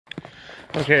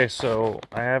Okay, so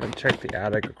I haven't checked the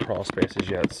attic or crawl spaces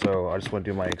yet, so I just want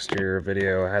to do my exterior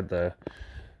video. I had the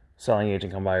selling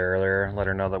agent come by earlier, let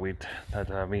her know that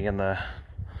me and the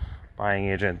buying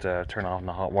agent turn off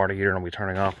the hot water heater, and I'll be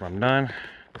turning off when I'm done.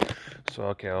 So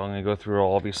okay, I'm gonna go through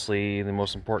obviously the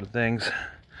most important things.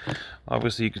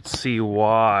 Obviously, you could see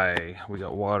why we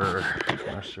got water.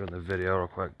 I'll show in the video real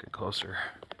quick. Get closer.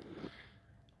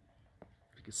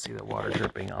 You can see the water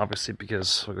dripping, obviously,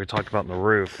 because what we talked about in the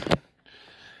roof.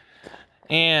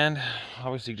 And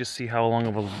obviously you just see how long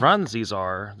of a runs these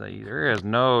are. There is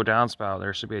no downspout.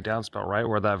 There should be a downspout right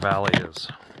where that valley is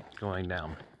going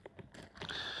down.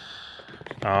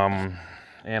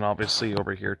 And obviously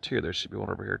over here too, there should be one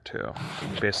over here too.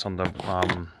 Based on the,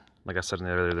 like I said in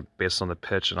the other, based on the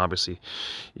pitch, and obviously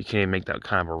you can't even make that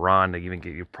kind of a run to even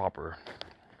get you proper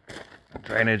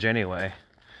drainage anyway.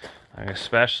 I mean,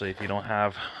 especially if you don't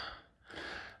have,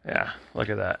 yeah, look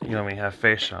at that. You don't even have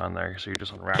fascia on there, so you're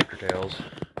just on raptor tails.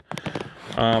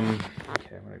 Okay, I'm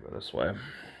gonna go this way.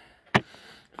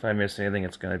 If I miss anything,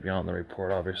 it's gonna be on the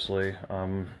report, obviously.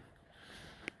 You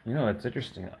know, it's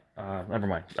interesting. Never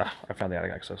mind. I found the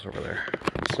attic access over there.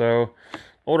 So,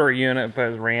 older unit,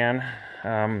 but it ran.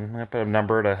 I'm gonna put a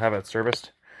number to have it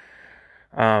serviced.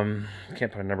 Can't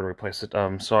put a number to replace it.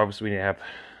 So obviously we need to have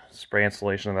spray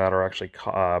installation of that, or actually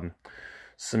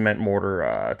cement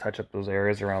mortar touch up those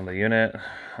areas around the unit.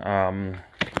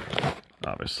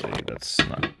 Obviously that's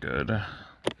not good.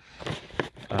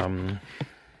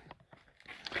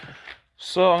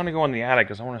 So I'm gonna go in the attic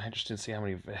because I want to interested to see how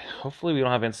many. Hopefully we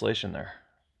don't have insulation there.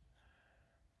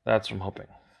 That's what I'm hoping,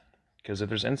 because if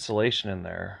there's insulation in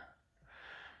there,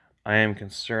 I am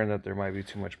concerned that there might be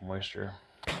too much moisture.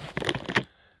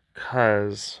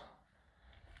 Because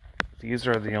these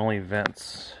are the only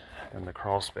vents in the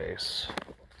crawl space,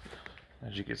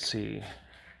 as you can see.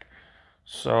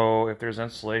 So if there's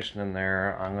insulation in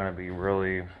there, I'm going to be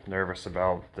really nervous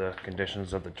about the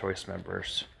conditions of the joist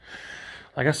members.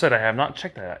 Like I said, I have not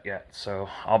checked that yet, so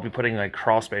I'll be putting a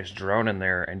crawl space drone in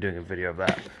there and doing a video of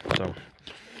that. So,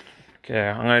 okay,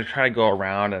 I'm going to try to go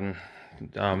around and,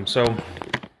 so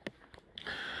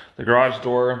the garage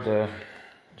door, the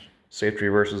safety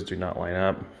reverses do not line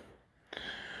up.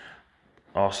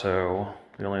 Also,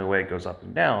 the only way it goes up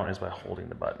and down is by holding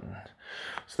the button.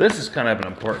 So this is kind of an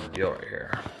important deal right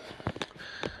here.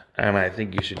 And I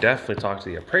think you should definitely talk to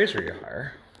the appraiser you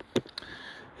hire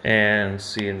and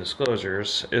see in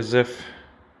disclosures is if,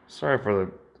 sorry for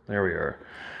the, there we are.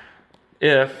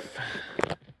 If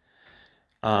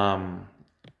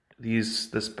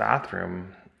this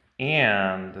bathroom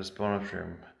and this bonus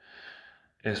room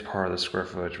is part of the square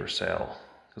footage for sale.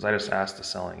 Because I just asked the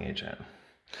selling agent,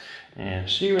 and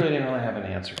she really didn't really have an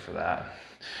answer for that.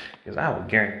 Because I will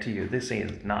guarantee you this thing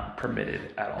is not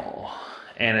permitted at all.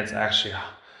 And it's actually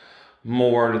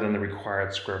more than the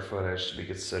required square footage to be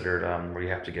considered where you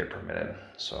have to get permitted.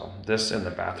 So this in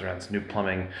the bathroom, it's new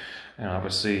plumbing, and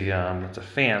obviously it's a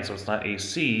fan, so it's not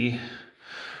AC.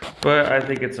 But I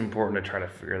think it's important to try to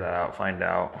figure that out, find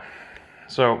out.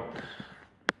 So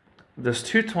this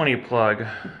 220 plug,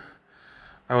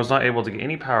 I was not able to get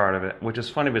any power out of it, which is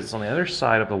funny because it's on the other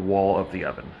side of the wall of the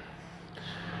oven.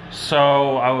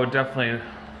 So I would definitely,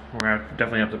 we're gonna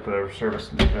definitely have to put a service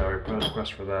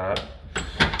request for that.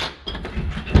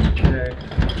 Okay.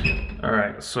 All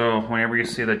right. So whenever you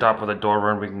see the top of the door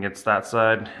run, we can get that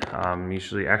side.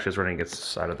 Usually, actually, it's running against the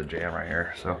side of the jam right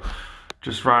here. So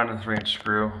just run a 3-inch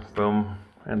screw, boom,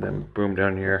 and then boom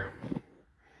down here.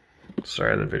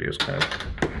 Sorry, the video's kind of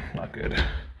not good.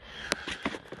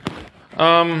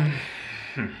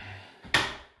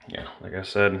 Yeah, like I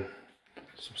said,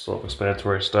 some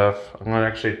self-explanatory stuff. I'm gonna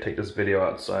actually take this video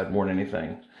outside more than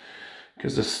anything,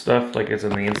 because this stuff, like it's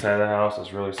in the inside of the house,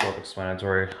 is really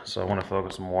self-explanatory. So I want to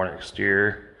focus more on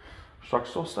exterior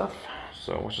structural stuff.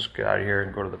 So let's just get out of here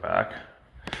and go to the back.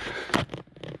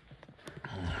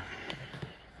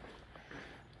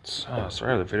 So,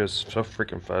 sorry, the video's so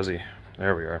freaking fuzzy.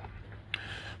 There we are.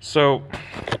 So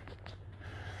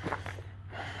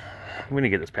we need to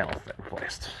get this panel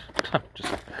replaced.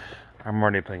 I'm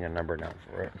already putting a number down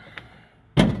for it.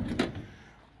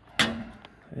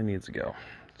 It needs to go.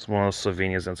 It's one of those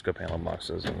Slovenia Zensko panel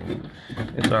boxes, and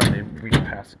it's already reached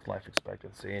past its life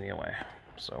expectancy anyway.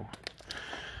 So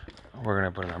we're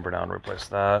gonna put a number down to replace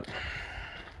that.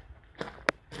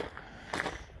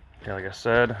 Okay, like I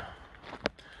said,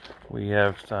 we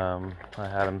have, I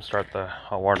had him start the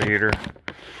hot water heater,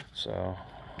 so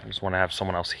I just want to have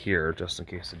someone else here just in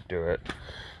case to do it,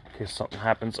 in case something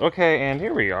happens. Okay, and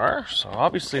here we are. So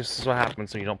obviously this is what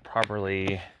happens when you don't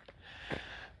properly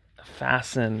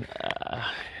fasten,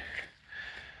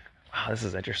 this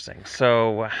is interesting.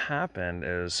 So what happened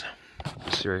is,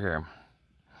 see right here.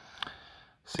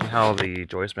 See how the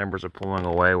joist members are pulling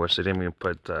away, which they didn't even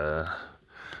put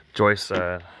joist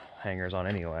hangers on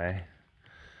anyway.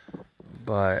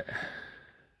 But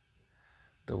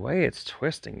the way it's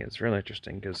twisting is really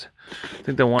interesting, because I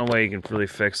think the one way you can really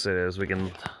fix it is we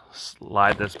can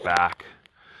slide this back,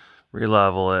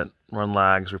 re-level it, run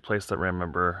lags, replace that rim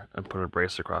member, and put a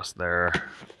brace across there.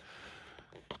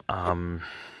 I'm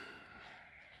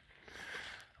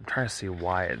trying to see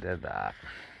why it did that.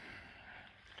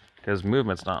 Because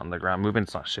movement's not on the ground.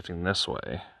 Movement's not shifting this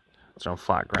way. It's on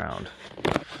flat ground.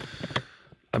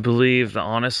 I believe,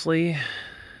 honestly,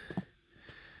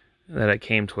 that it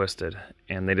came twisted.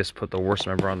 And they just put the worst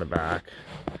member on the back.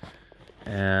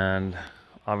 And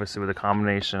obviously with the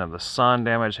combination of the sun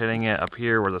damage hitting it up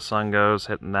here where the sun goes,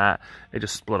 hitting that, it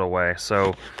just split away.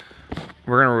 So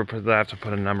we're going to have to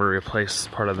put a number to replace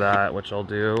part of that, which I'll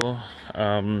do.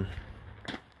 And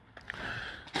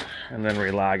then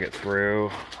relag it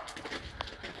through.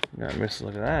 Not missing,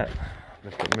 look at that. They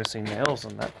put missing nails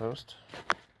on that post.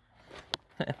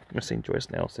 Missing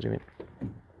joist nails. Didn't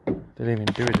even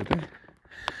do it, did they?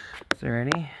 Is there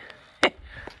any?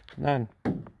 None.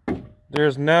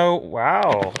 There's no.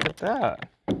 Wow, look at that.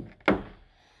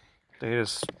 They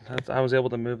just. I was able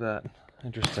to move that.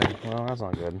 Interesting. Well, that's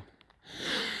not good.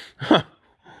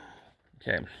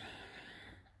 Okay.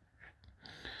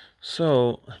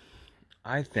 So,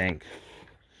 I think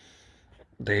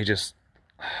they just.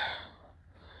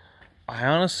 I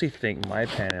honestly think my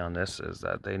opinion on this is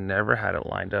that they never had it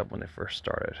lined up when they first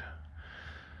started.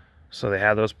 So they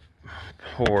had those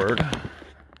poured.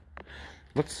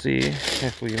 Let's see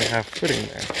if we even have footing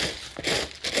there.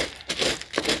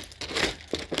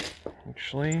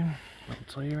 Actually, I'll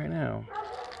tell you right now.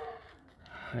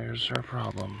 There's our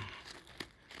problem.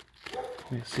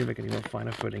 Let me see if I can even find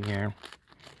a footing here.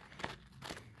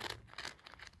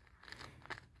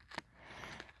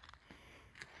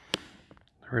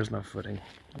 There is no footing.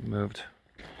 It moved.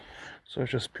 So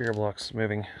it's just pure blocks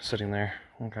moving, sitting there.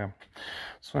 Okay.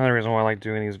 So another reason why I like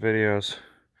doing these videos,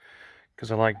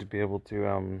 because I like to be able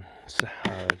to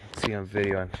see on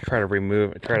video and try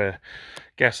to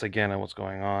guess again on what's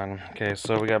going on. Okay,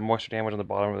 so we got moisture damage on the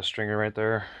bottom of the stringer right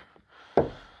there.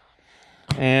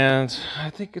 And I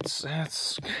think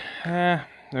I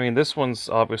mean, this one's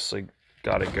obviously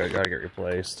gotta get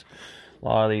replaced. A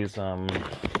lot of these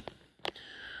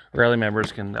rally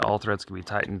members all threads can be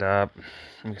tightened up.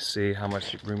 Let me see how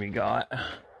much room you got.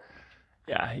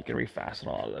 Yeah, you can refasten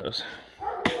all of those.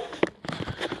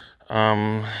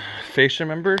 Fascia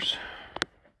members.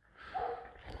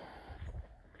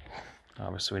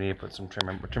 Obviously, we need to put some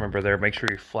trim member there. Make sure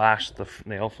you flash the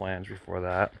nail flange before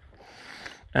that.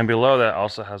 And below that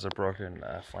also has a broken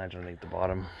flange underneath the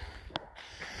bottom.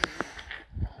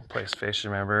 Replace fascia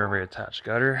member, reattach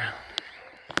gutter.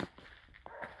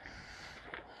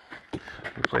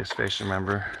 Replace fascia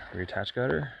member, reattach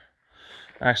gutter.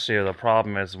 Actually, the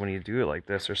problem is when you do it like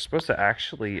this, they're supposed to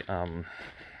actually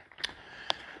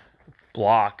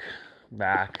block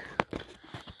back.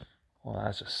 Well,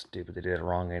 that's just stupid. They did it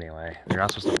wrong anyway. You're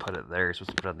not supposed to put it there. You're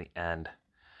supposed to put it on the end.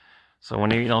 So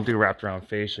when you don't do wrapped around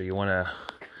fascia, you want to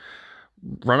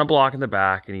run a block in the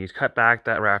back and you cut back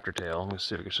that rafter tail. Let me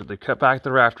see if I can show you. Cut back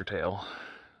the rafter tail.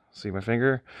 See my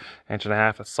finger? 1.5 inches.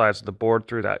 That slides the board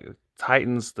through that. It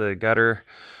tightens the gutter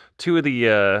to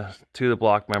the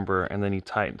block member, and then you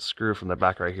tighten screw from the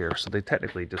back right here. So they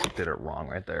technically just did it wrong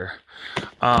right there.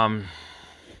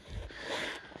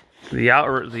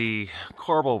 The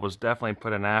corbel was definitely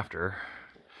put in after,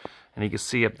 and you can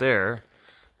see up there.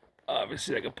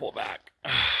 Obviously, I can pull back.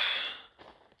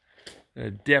 A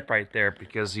dip right there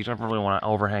because you don't really want to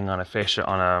overhang on a fascia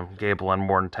on a gable end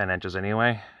more than 10 inches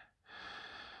anyway.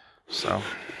 So,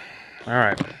 all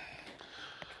right.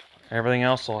 Everything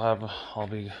else I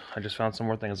just found some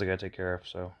more things I gotta take care of.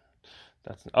 So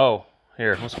that's, oh,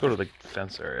 here, let's go to the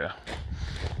fence area.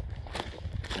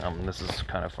 This is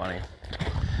kind of funny.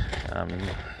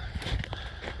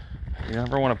 You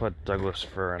never want to put Douglas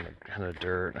fir in the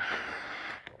dirt.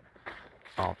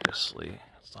 Obviously,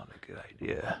 it's not a good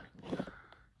idea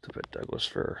to put Douglas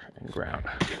fir in ground.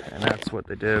 And that's what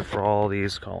they did for all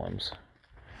these columns.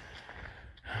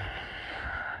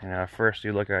 You know, at first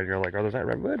you look at it, you're like, oh, is that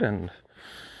redwood? And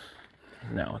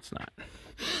no, it's not.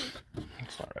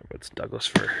 It's not redwood, it's Douglas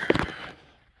fir.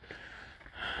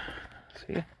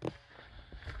 See?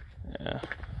 Yeah.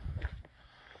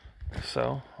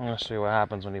 So, I'm going to show you what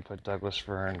happens when you put Douglas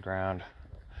fir in ground.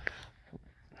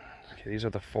 Okay, these are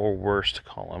the 4 worst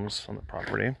columns on the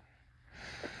property.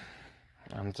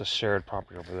 It's a shared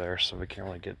property over there, so we can't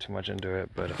really get too much into it,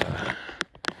 but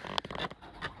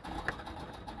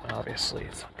obviously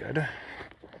it's good.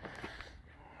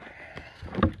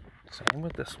 Same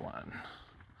with this one.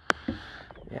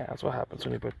 Yeah, that's what happens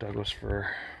when you put Douglas fir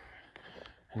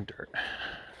in dirt.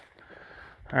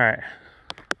 Alright,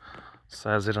 so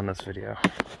that's it on this video.